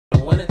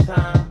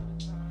wintertime.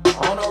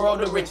 On the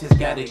road to riches,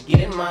 gotta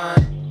get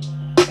mine.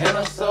 And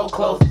I'm so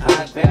close,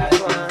 I got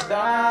these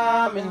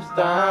diamonds,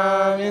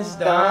 diamonds,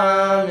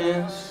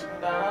 diamonds,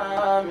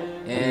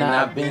 diamonds. And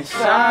I've been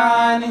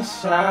shining,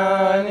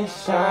 shining,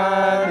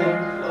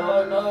 shining.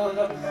 Lord knows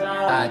I've been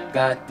shining. I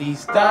got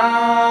these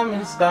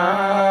diamonds,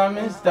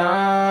 diamonds,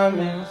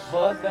 diamonds.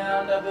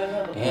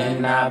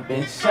 And I've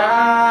been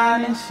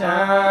shining,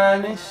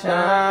 shining,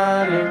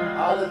 shining.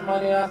 All this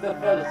money I still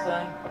feel the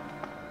same.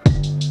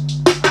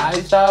 I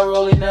start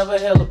rolling, never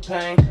hella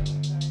pain.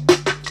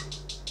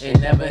 It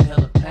never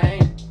hella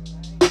pain.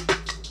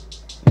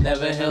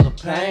 Never hella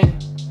pain.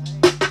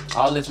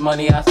 All this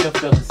money I still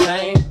feel the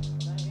same.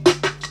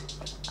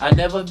 I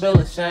never feel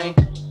ashamed.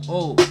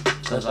 Oh,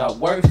 cause I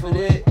work for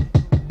it.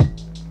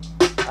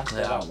 I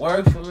said I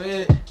work for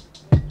it.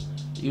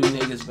 You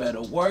niggas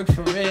better work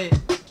for it.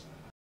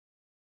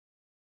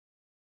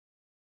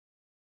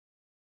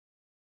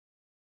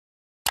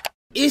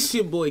 It's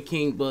your boy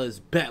King Buzz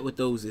back with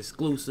those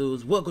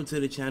exclusives. Welcome to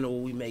the channel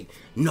where we make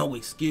no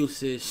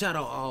excuses. Shout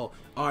out all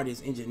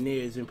artists,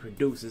 engineers, and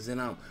producers,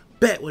 and I'm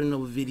back with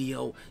another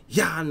video.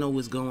 Y'all know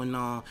what's going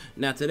on.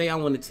 Now today I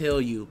want to tell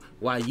you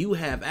why you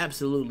have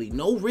absolutely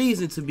no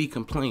reason to be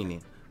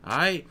complaining.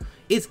 Alright?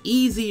 It's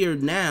easier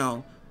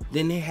now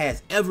than it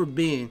has ever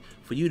been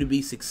for you to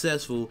be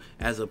successful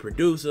as a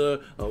producer,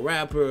 a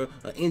rapper,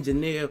 an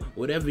engineer,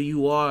 whatever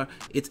you are.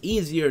 It's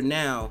easier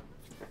now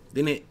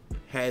than it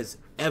has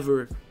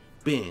ever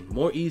been.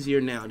 More easier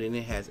now than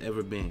it has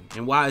ever been.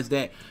 And why is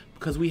that?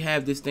 Because we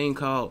have this thing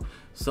called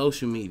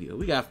social media.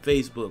 We got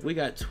Facebook, we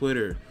got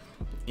Twitter,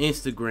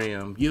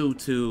 Instagram,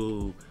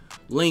 YouTube,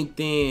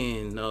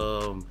 LinkedIn,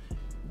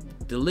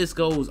 the list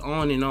goes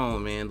on and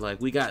on, man.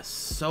 Like, we got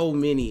so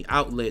many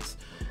outlets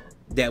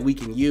that we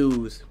can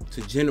use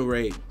to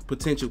generate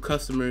potential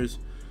customers,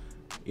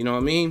 you know what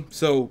I mean?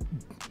 So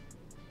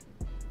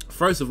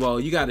first of all,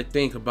 you got to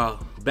think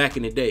about back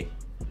in the day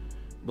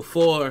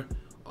before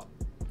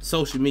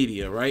social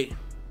media, right?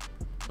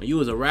 When you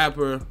was a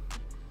rapper,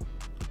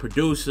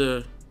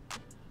 producer,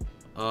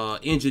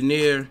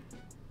 engineer,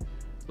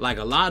 like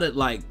a lot of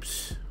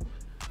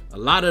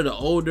the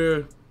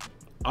older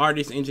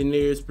artists,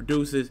 engineers,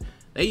 producers,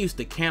 they used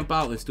to camp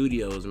out in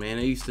studios, man.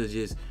 They used to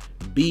just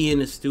be in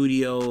the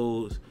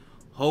studios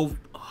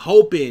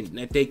hoping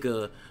that they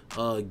could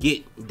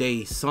get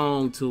their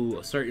song to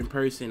a certain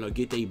person or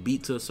get their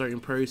beat to a certain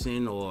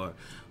person, or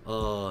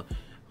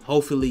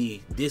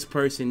hopefully this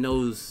person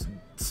knows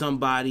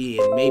somebody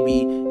and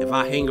maybe if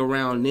I hang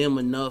around them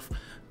enough,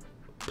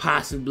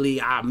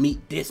 possibly I'll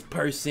meet this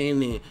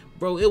person. And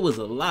bro, it was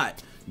a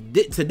lot.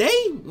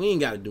 Today we ain't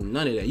gotta do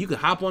none of that. You can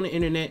hop on the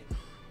internet,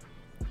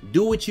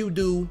 do what you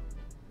do,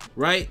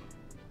 right?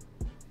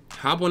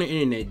 Hop on the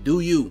internet,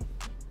 do you,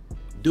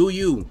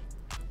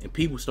 and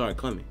people start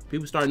coming.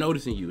 People start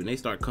noticing you and they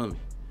start coming.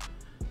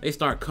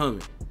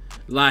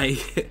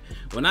 Like,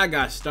 when I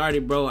got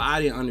started, bro, I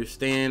didn't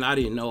understand. I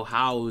didn't know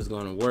how it was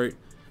gonna work.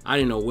 I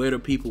didn't know where the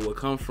people would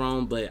come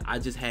from, but I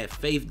just had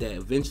faith that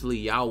eventually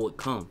y'all would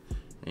come,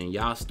 and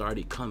y'all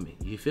started coming.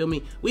 You feel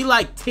me? We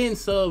like 10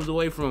 subs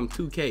away from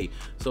 2K,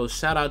 so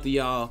shout out to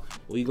y'all.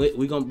 We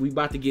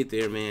about to get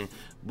there, man.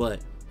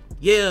 But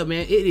yeah,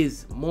 man, it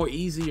is more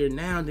easier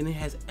now than it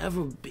has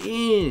ever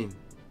been.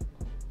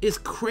 It's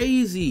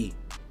crazy.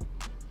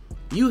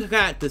 You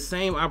got the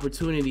same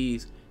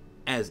opportunities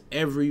as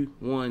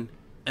everyone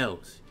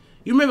else.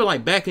 You remember,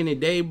 like, back in the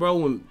day, bro,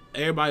 when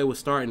everybody was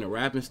starting to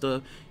rap and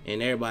stuff,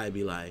 and everybody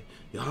be like,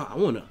 yo,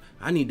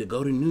 I need to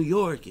go to New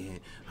York,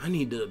 and I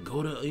need to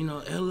go to,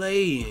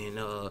 LA, and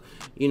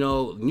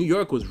New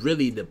York was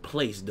really the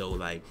place, though.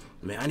 Like,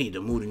 man, I need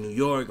to move to New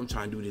York. I'm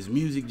trying to do this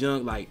music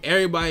junk. Like,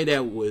 everybody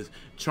that was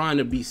trying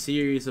to be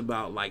serious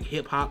about, like,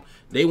 hip hop,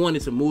 they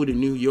wanted to move to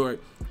New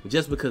York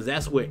just because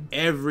that's where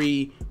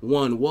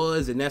everyone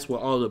was, and that's where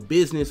all the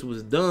business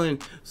was done.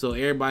 So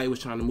everybody was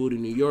trying to move to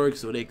New York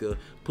so they could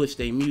push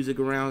their music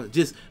around.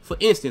 Just for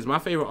instance, my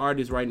favorite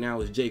artist right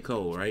now is J.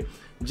 Cole, right?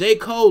 J.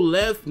 Cole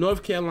left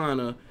North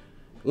Carolina,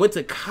 went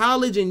to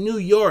college in New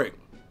York,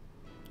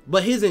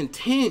 but his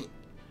intent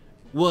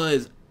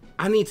was,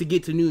 I need to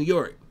get to New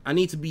York. I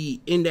need to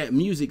be in that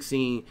music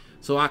scene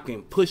so I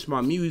can push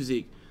my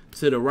music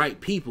to the right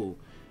people.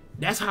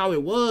 That's how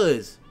it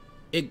was.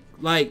 It,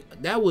 like,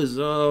 that was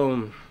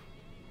that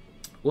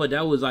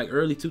was like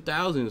early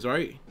 2000s,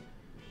 right?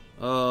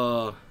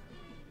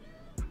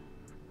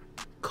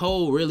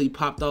 Cole really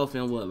popped off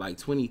in what, like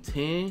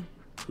 2010,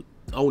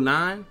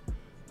 09,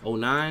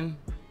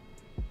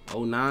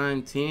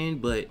 10,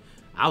 but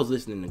I was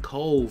listening to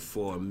Cole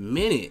for a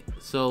minute.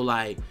 So,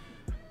 like,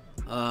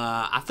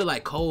 I feel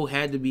like Cole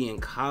had to be in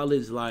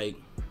college, like,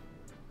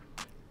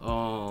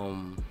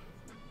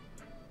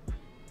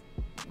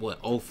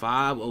 what,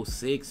 05,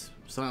 06,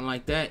 something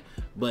like that.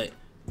 But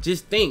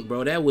just think,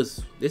 bro,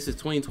 this is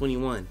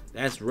 2021.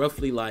 That's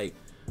roughly like,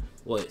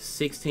 what,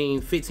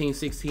 15,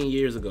 16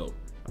 years ago,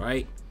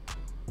 right?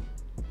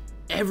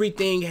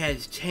 Everything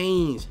has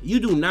changed. You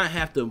do not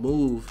have to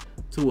move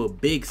to a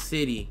big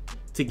city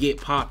to get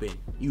popping.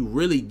 You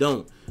really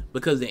don't,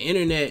 because the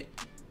internet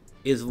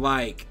is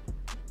like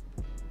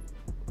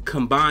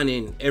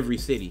combining every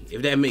city,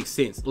 if that makes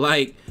sense.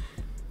 Like,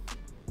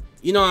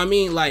 you know what I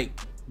mean? Like,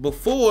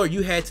 before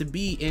you had to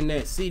be in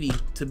that city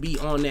to be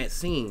on that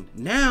scene.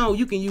 Now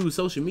you can use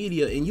social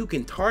media and you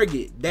can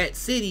target that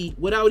city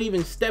without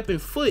even stepping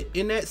foot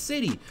in that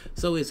city.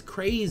 So it's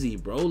crazy,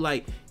 bro.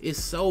 Like, it's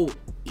so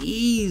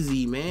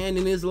easy, man.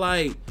 And it's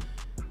like,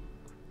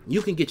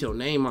 you can get your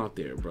name out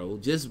there, bro,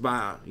 just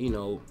by, you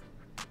know,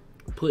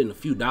 putting a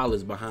few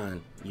dollars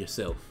behind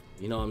yourself.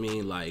 You know what I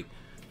mean? Like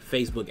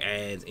Facebook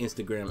ads,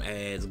 Instagram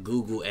ads,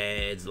 Google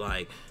ads.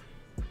 Like,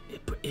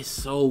 it's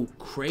so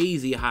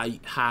crazy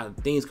how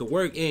things could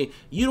work. And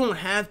you don't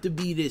have to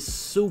be this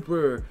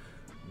super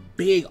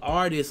big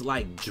artist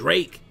like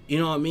Drake, you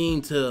know what I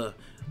mean, to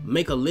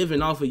make a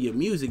living off of your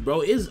music,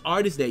 bro. It's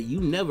artists that you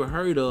never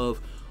heard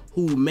of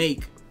who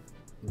make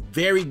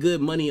very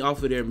good money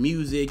off of their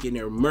music and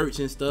their merch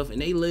and stuff,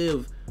 and they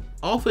live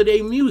off of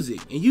their music,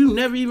 and you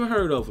never even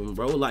heard of them,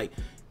 bro. Like,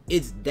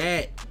 it's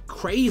that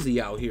crazy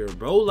out here,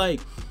 bro.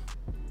 Like,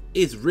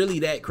 it's really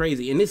that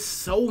crazy. And there's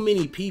so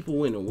many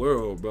people in the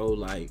world, bro.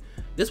 Like,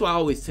 that's why I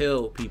always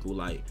tell people,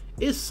 like,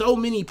 it's so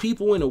many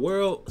people in the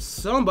world,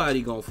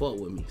 somebody gonna fuck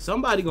with me,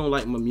 somebody gonna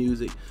like my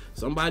music,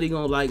 somebody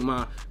gonna like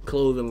my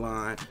clothing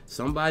line,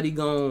 somebody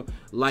gonna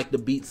like the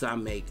beats I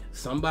make,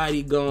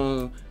 somebody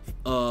gonna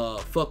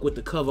fuck with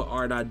the cover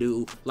art I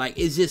do. Like,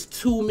 it's just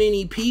too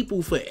many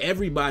people for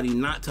everybody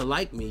not to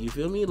like me, you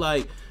feel me?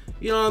 Like,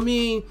 you know what I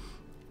mean?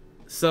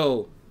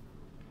 So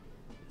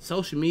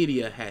social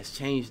media has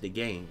changed the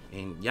game,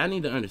 and y'all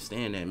need to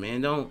understand that,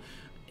 man.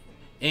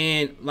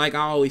 And like I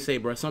always say,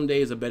 bro, some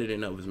days are better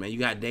than others, man. You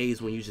got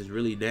days when you just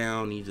really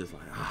down and you just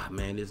like, ah,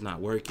 man, it's not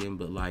working.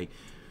 But like,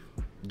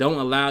 don't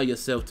allow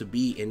yourself to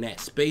be in that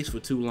space for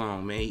too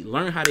long, man.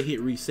 Learn how to hit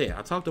reset.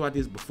 I talked about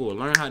this before.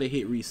 Learn how to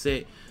hit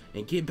reset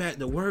and get back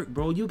to work,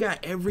 bro. You got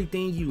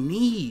everything you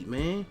need,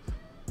 man.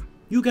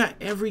 You got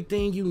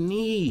everything you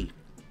need.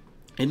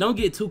 And don't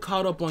get too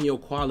caught up on your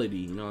quality,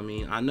 you know what I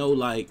mean? I know,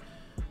 like,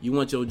 you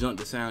want your junk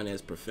to sound as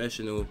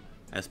professional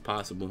as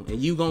possible, and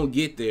you gonna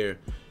get there.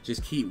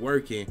 Just keep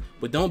working,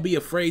 but don't be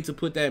afraid to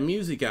put that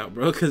music out,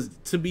 bro. Because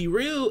to be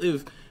real,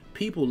 if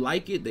people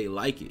like it, they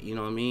like it, you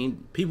know what I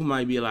mean? People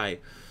might be like,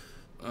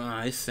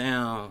 it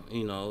sound,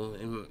 you know,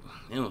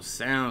 it don't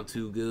sound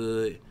too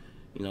good,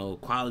 you know,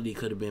 quality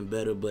could have been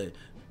better. But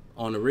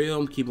on the real,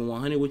 I'm keeping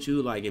 100 with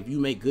you. Like, if you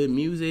make good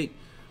music,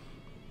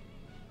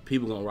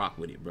 people gonna rock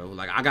with it, bro.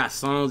 Like, I got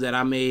songs that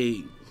I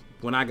made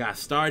when I got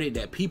started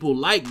that people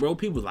like, bro.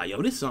 People like,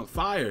 yo, this song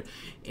fire.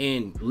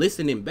 And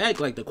listening back,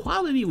 like, the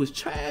quality was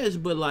trash,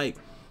 but like,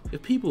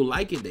 if people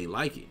like it, they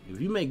like it. If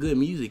you make good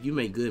music, you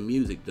make good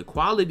music. The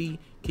quality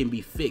can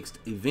be fixed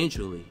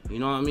eventually, you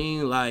know what I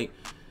mean? Like,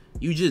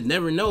 you just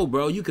never know,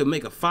 bro. You could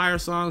make a fire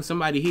song,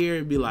 somebody hear it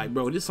and be like,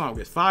 bro, this song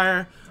is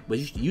fire, but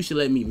you should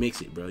let me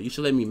mix it, bro. You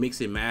should let me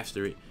mix it,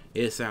 master it.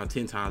 It'll sound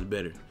 10 times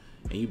better.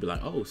 And you be like,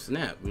 oh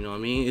snap, you know what I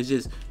mean? It's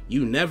just,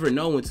 you never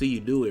know until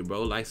you do it,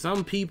 bro. Like,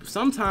 some people,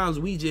 sometimes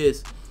we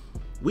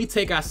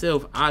take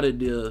ourselves out of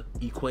the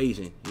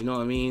equation, you know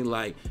what I mean?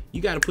 Like,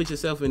 you got to put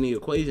yourself in the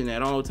equation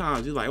at all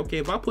times. You're like, okay,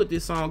 if I put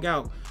this song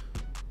out,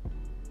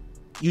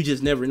 you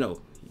just never know.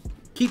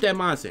 Keep that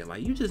mindset.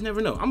 Like, you just never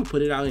know. I'm gonna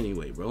put it out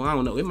anyway, bro. I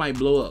don't know, it might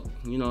blow up,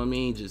 you know what I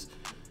mean?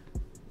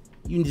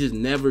 You just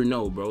never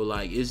know, bro.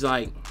 Like, it's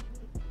like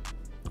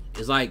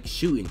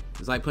shooting.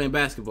 It's like playing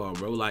basketball,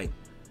 bro. Like,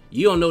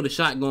 you don't know the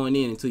shot going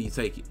in until you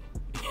take it.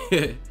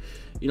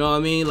 You know what I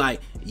mean? Like,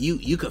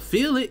 you could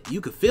feel it.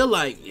 You could feel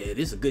like, yeah,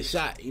 this is a good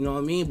shot. You know what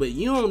I mean? But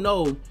you don't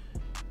know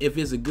if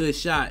it's a good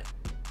shot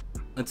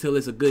until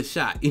it's a good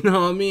shot. You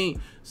know what I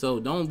mean? So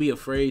don't be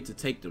afraid to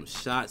take them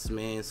shots,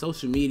 man.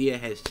 Social media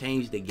has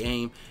changed the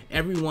game.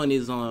 Everyone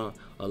is on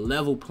a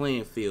level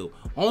playing field.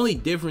 Only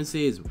difference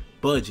is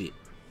budget.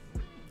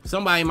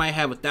 Somebody might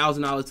have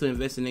 $1,000 to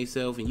invest in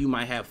themselves, and you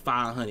might have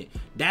 500.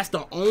 That's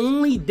the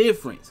only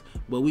difference.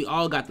 But we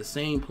all got the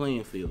same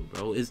playing field,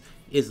 bro.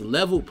 It's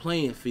level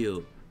playing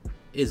field.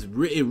 It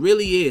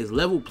really is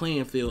level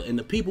playing field. And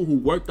the people who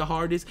work the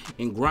hardest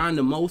and grind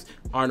the most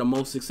are the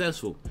most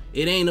successful.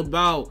 It ain't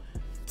about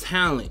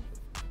talent.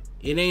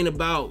 It ain't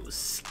about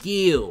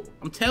skill.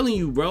 I'm telling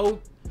you, bro.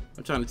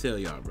 I'm trying to tell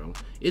y'all, bro.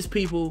 It's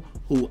people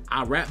who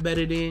I rap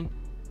better than.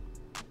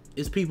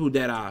 It's people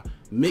that I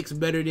mix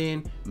better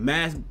than,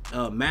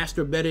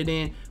 master better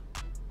than,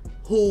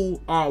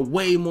 who are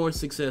way more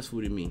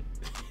successful than me.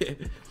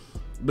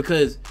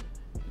 Because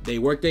they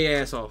work their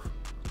ass off.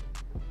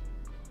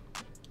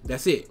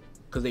 That's it.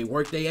 Because they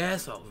work their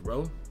ass off,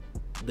 bro.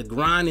 The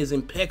grind is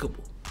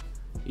impeccable.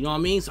 You know what I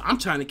mean? So I'm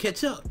trying to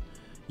catch up.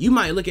 You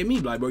might look at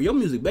me like, bro, your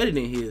music better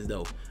than his,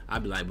 though.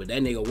 I'd be like, but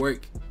that nigga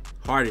work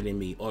harder than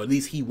me. Or at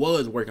least he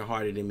was working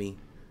harder than me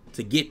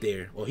to get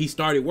there. Or he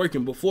started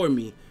working before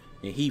me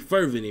and he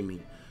further than me.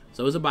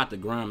 So it's about the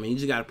grind, man. You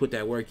just got to put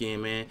that work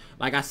in, man.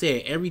 Like I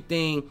said,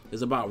 everything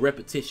is about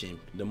repetition.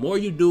 The more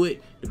you do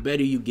it, the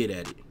better you get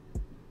at it.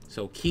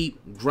 So keep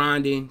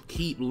grinding,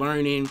 keep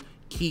learning,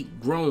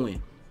 keep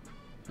growing.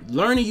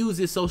 Learn to use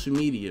this social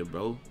media,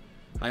 bro.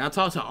 Like, I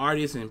talk to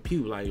artists and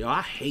people like, yo,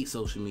 I hate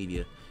social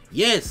media.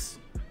 Yes,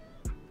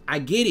 I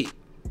get it.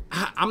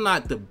 I'm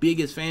not the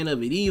biggest fan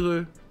of it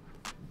either,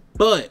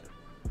 but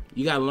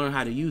you gotta learn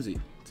how to use it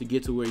to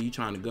get to where you're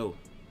trying to go.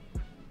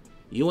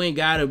 You ain't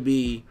gotta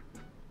be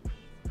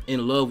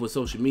in love with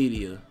social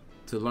media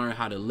to learn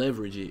how to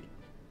leverage it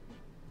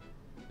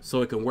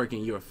so it can work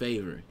in your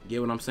favor.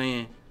 Get what I'm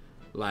saying?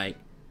 Like,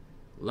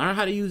 learn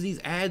how to use these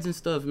ads and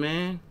stuff,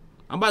 man.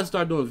 I'm about to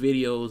start doing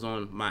videos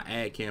on my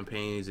ad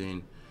campaigns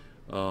and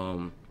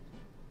how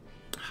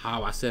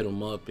I set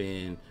them up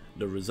and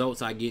the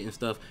results I get and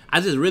stuff.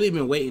 I just really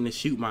been waiting to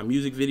shoot my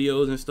music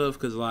videos and stuff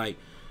because, like,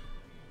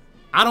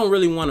 I don't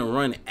really want to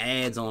run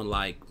ads on,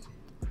 like,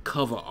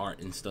 cover art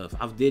and stuff.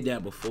 I've did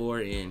that before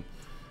and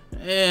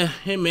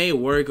it may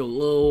work a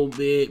little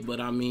bit, but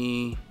I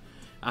mean,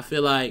 I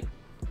feel like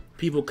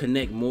people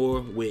connect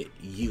more with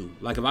you.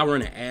 Like, if I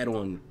run an ad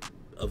on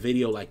a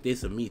video like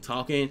this of me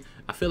talking,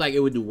 I feel like it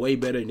would do way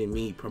better than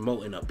me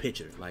promoting a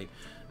picture. Like,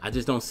 I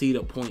just don't see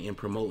the point in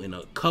promoting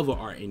a cover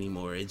art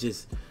anymore. It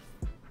just,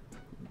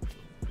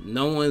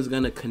 no one's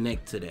gonna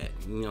connect to that.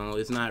 You know,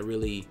 it's not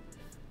really,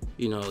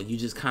 you know, you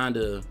just kind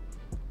of,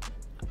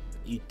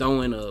 you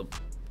throwing a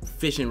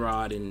fishing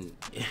rod in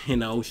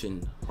the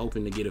ocean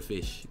hoping to get a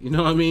fish. You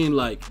know what I mean?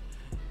 Like,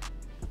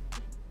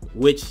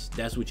 which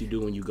that's what you do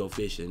when you go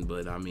fishing.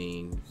 But I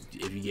mean,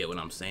 if you get what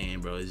I'm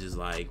saying, bro, it's just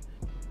like,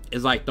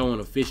 it's like throwing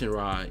a fishing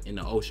rod in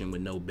the ocean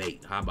with no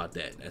bait. How about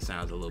that? That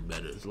sounds a little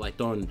better. It's like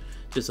throwing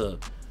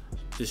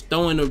just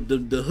throwing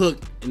the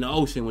hook in the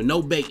ocean with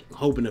no bait,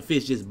 hoping the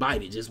fish just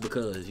bite it just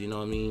because, you know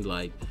what I mean?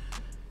 Like,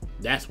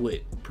 that's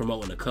what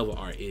promoting a cover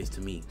art is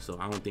to me. So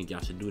I don't think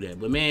y'all should do that.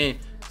 But man,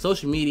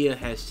 social media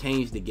has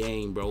changed the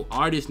game, bro.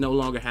 Artists no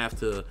longer have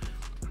to,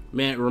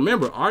 man,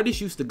 remember,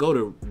 artists used to go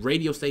to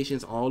radio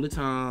stations all the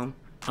time.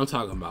 I'm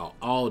talking about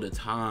all the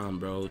time,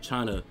 bro,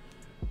 trying to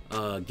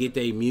get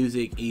their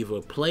music either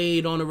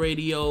played on the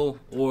radio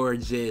or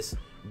just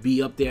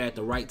be up there at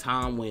the right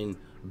time when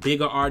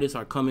bigger artists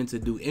are coming to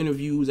do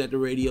interviews at the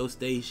radio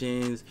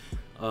stations.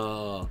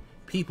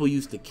 People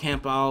used to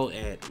camp out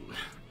at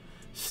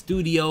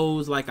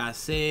studios, like I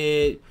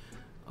said.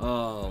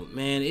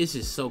 Man, it's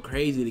just so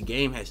crazy. The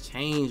game has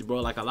changed,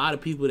 bro. Like, a lot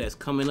of people that's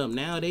coming up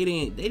now, they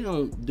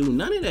don't do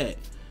none of that.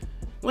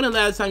 When the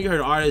last time you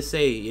heard an artist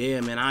say,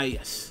 yeah, man, I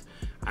used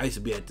to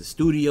be at the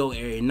studio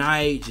every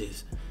night,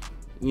 just,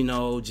 you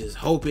know, just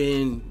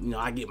hoping, you know,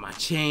 I get my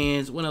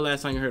chance. When the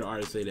last time you heard an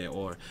artist say that?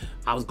 Or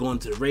I was going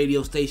to the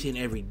radio station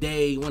every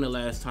day. When the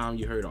last time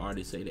you heard an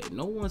artist say that?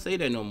 No one say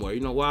that no more.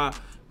 You know why?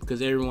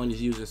 Because everyone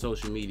is using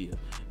social media.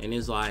 And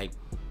it's like,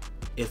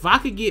 if I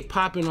could get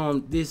popping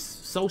on this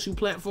social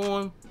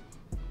platform,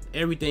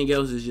 everything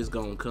else is just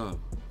gonna come.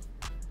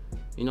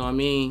 You know what I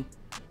mean?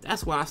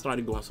 That's why I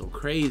started going so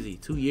crazy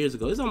 2 years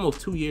ago. It's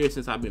almost 2 years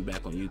since I've been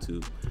back on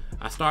YouTube.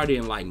 I started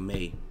in like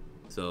May,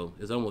 so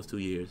it's almost 2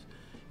 years.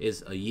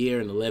 It's a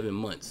year and 11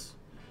 months.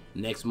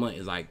 Next month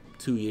is like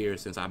 2 years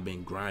since I've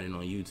been grinding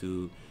on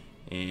YouTube.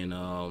 And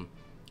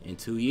in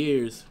 2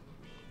 years,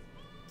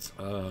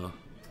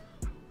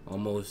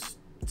 almost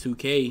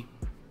 2K.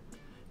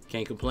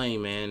 Can't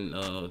complain,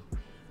 man.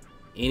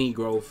 Any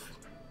growth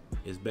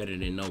is better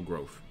than no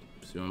growth.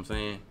 See what I'm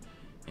saying?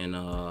 And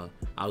I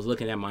was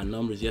looking at my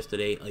numbers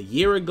yesterday. A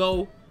year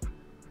ago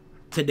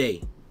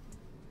today,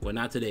 well,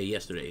 not today,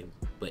 yesterday,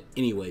 but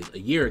anyways, a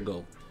year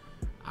ago,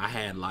 I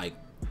had like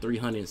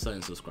 300 and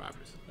something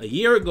subscribers. A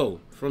year ago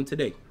from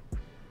today,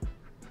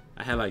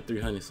 I had like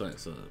 300 something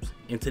subs.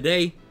 And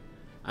today,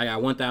 I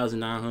got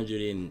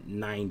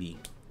 1,990.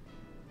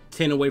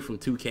 10 away from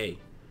 2K.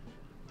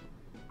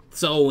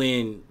 So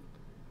in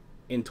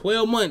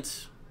 12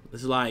 months,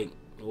 it's like,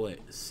 what,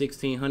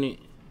 1,600?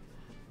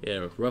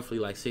 Yeah, roughly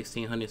like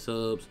 1,600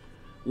 subs.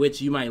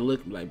 Which you might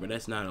look like, bro,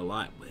 that's not a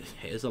lot. But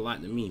it's a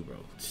lot to me, bro.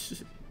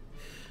 It's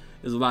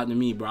a lot to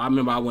me, bro. I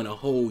remember I went a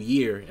whole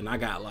year and I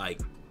got like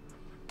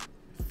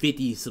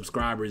 50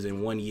 subscribers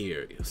in 1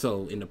 year.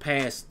 So in the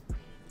past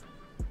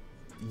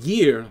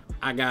year,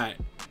 I got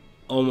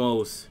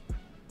almost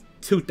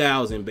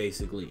 2,000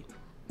 basically.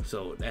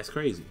 So that's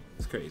crazy.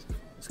 It's crazy.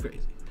 It's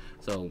crazy.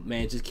 So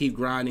man, just keep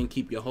grinding,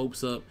 keep your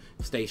hopes up,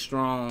 stay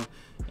strong,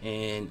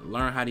 and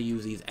learn how to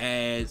use these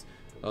ads.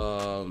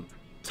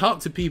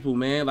 Talk to people,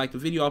 man. Like the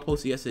video I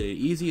posted yesterday,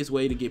 the easiest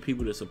way to get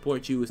people to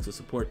support you is to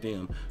support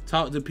them.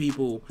 Talk to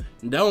people.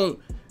 Don't,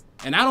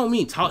 and I don't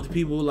mean talk to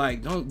people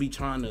like, don't be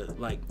trying to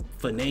like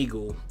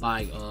finagle.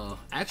 Like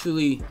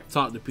actually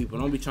talk to people.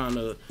 Don't be trying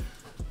to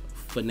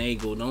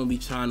finagle. Don't be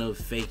trying to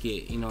fake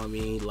it. You know what I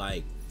mean?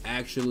 Like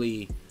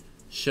actually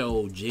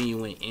show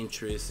genuine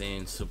interest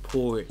and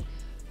support.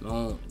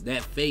 No,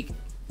 that faking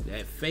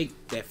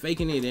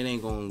it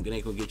ain't gonna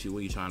get you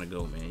where you're trying to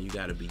go, man. You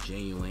gotta be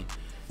genuine,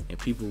 and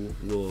people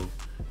will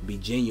be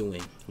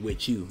genuine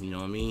with you. You know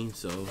what I mean?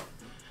 So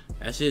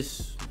that's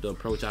just the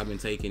approach I've been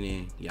taking.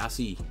 And y'all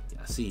see.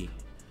 You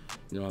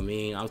know what I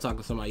mean? I was talking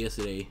to somebody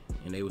yesterday,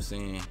 and they were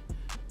saying,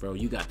 "Bro,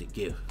 you got the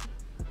gift.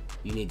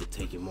 You need to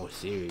take it more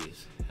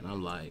serious." And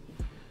I'm like,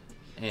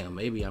 "Damn,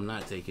 maybe I'm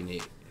not taking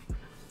it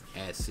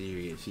as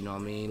serious." You know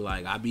what I mean?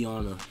 Like I be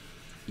on a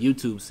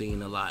YouTube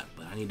scene a lot,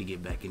 but I need to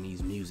get back in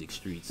these music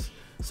streets.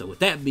 So with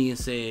that being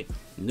said,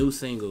 new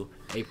single,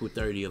 April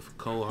 30th,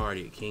 Cold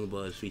Hearted, King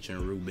Buzz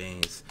featuring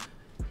Rubans.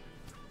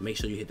 Make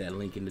sure you hit that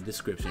link in the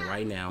description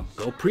right now.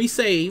 Go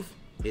pre-save.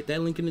 Hit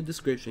that link in the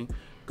description.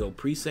 Go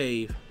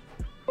pre-save.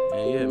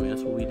 And yeah, man,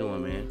 that's what we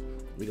doing, man.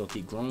 We gonna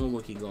keep growing,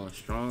 we'll keep going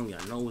strong.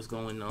 Y'all know what's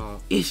going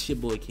on. It's your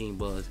boy King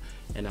Buzz,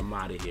 and I'm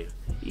out of here.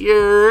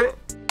 Yeah.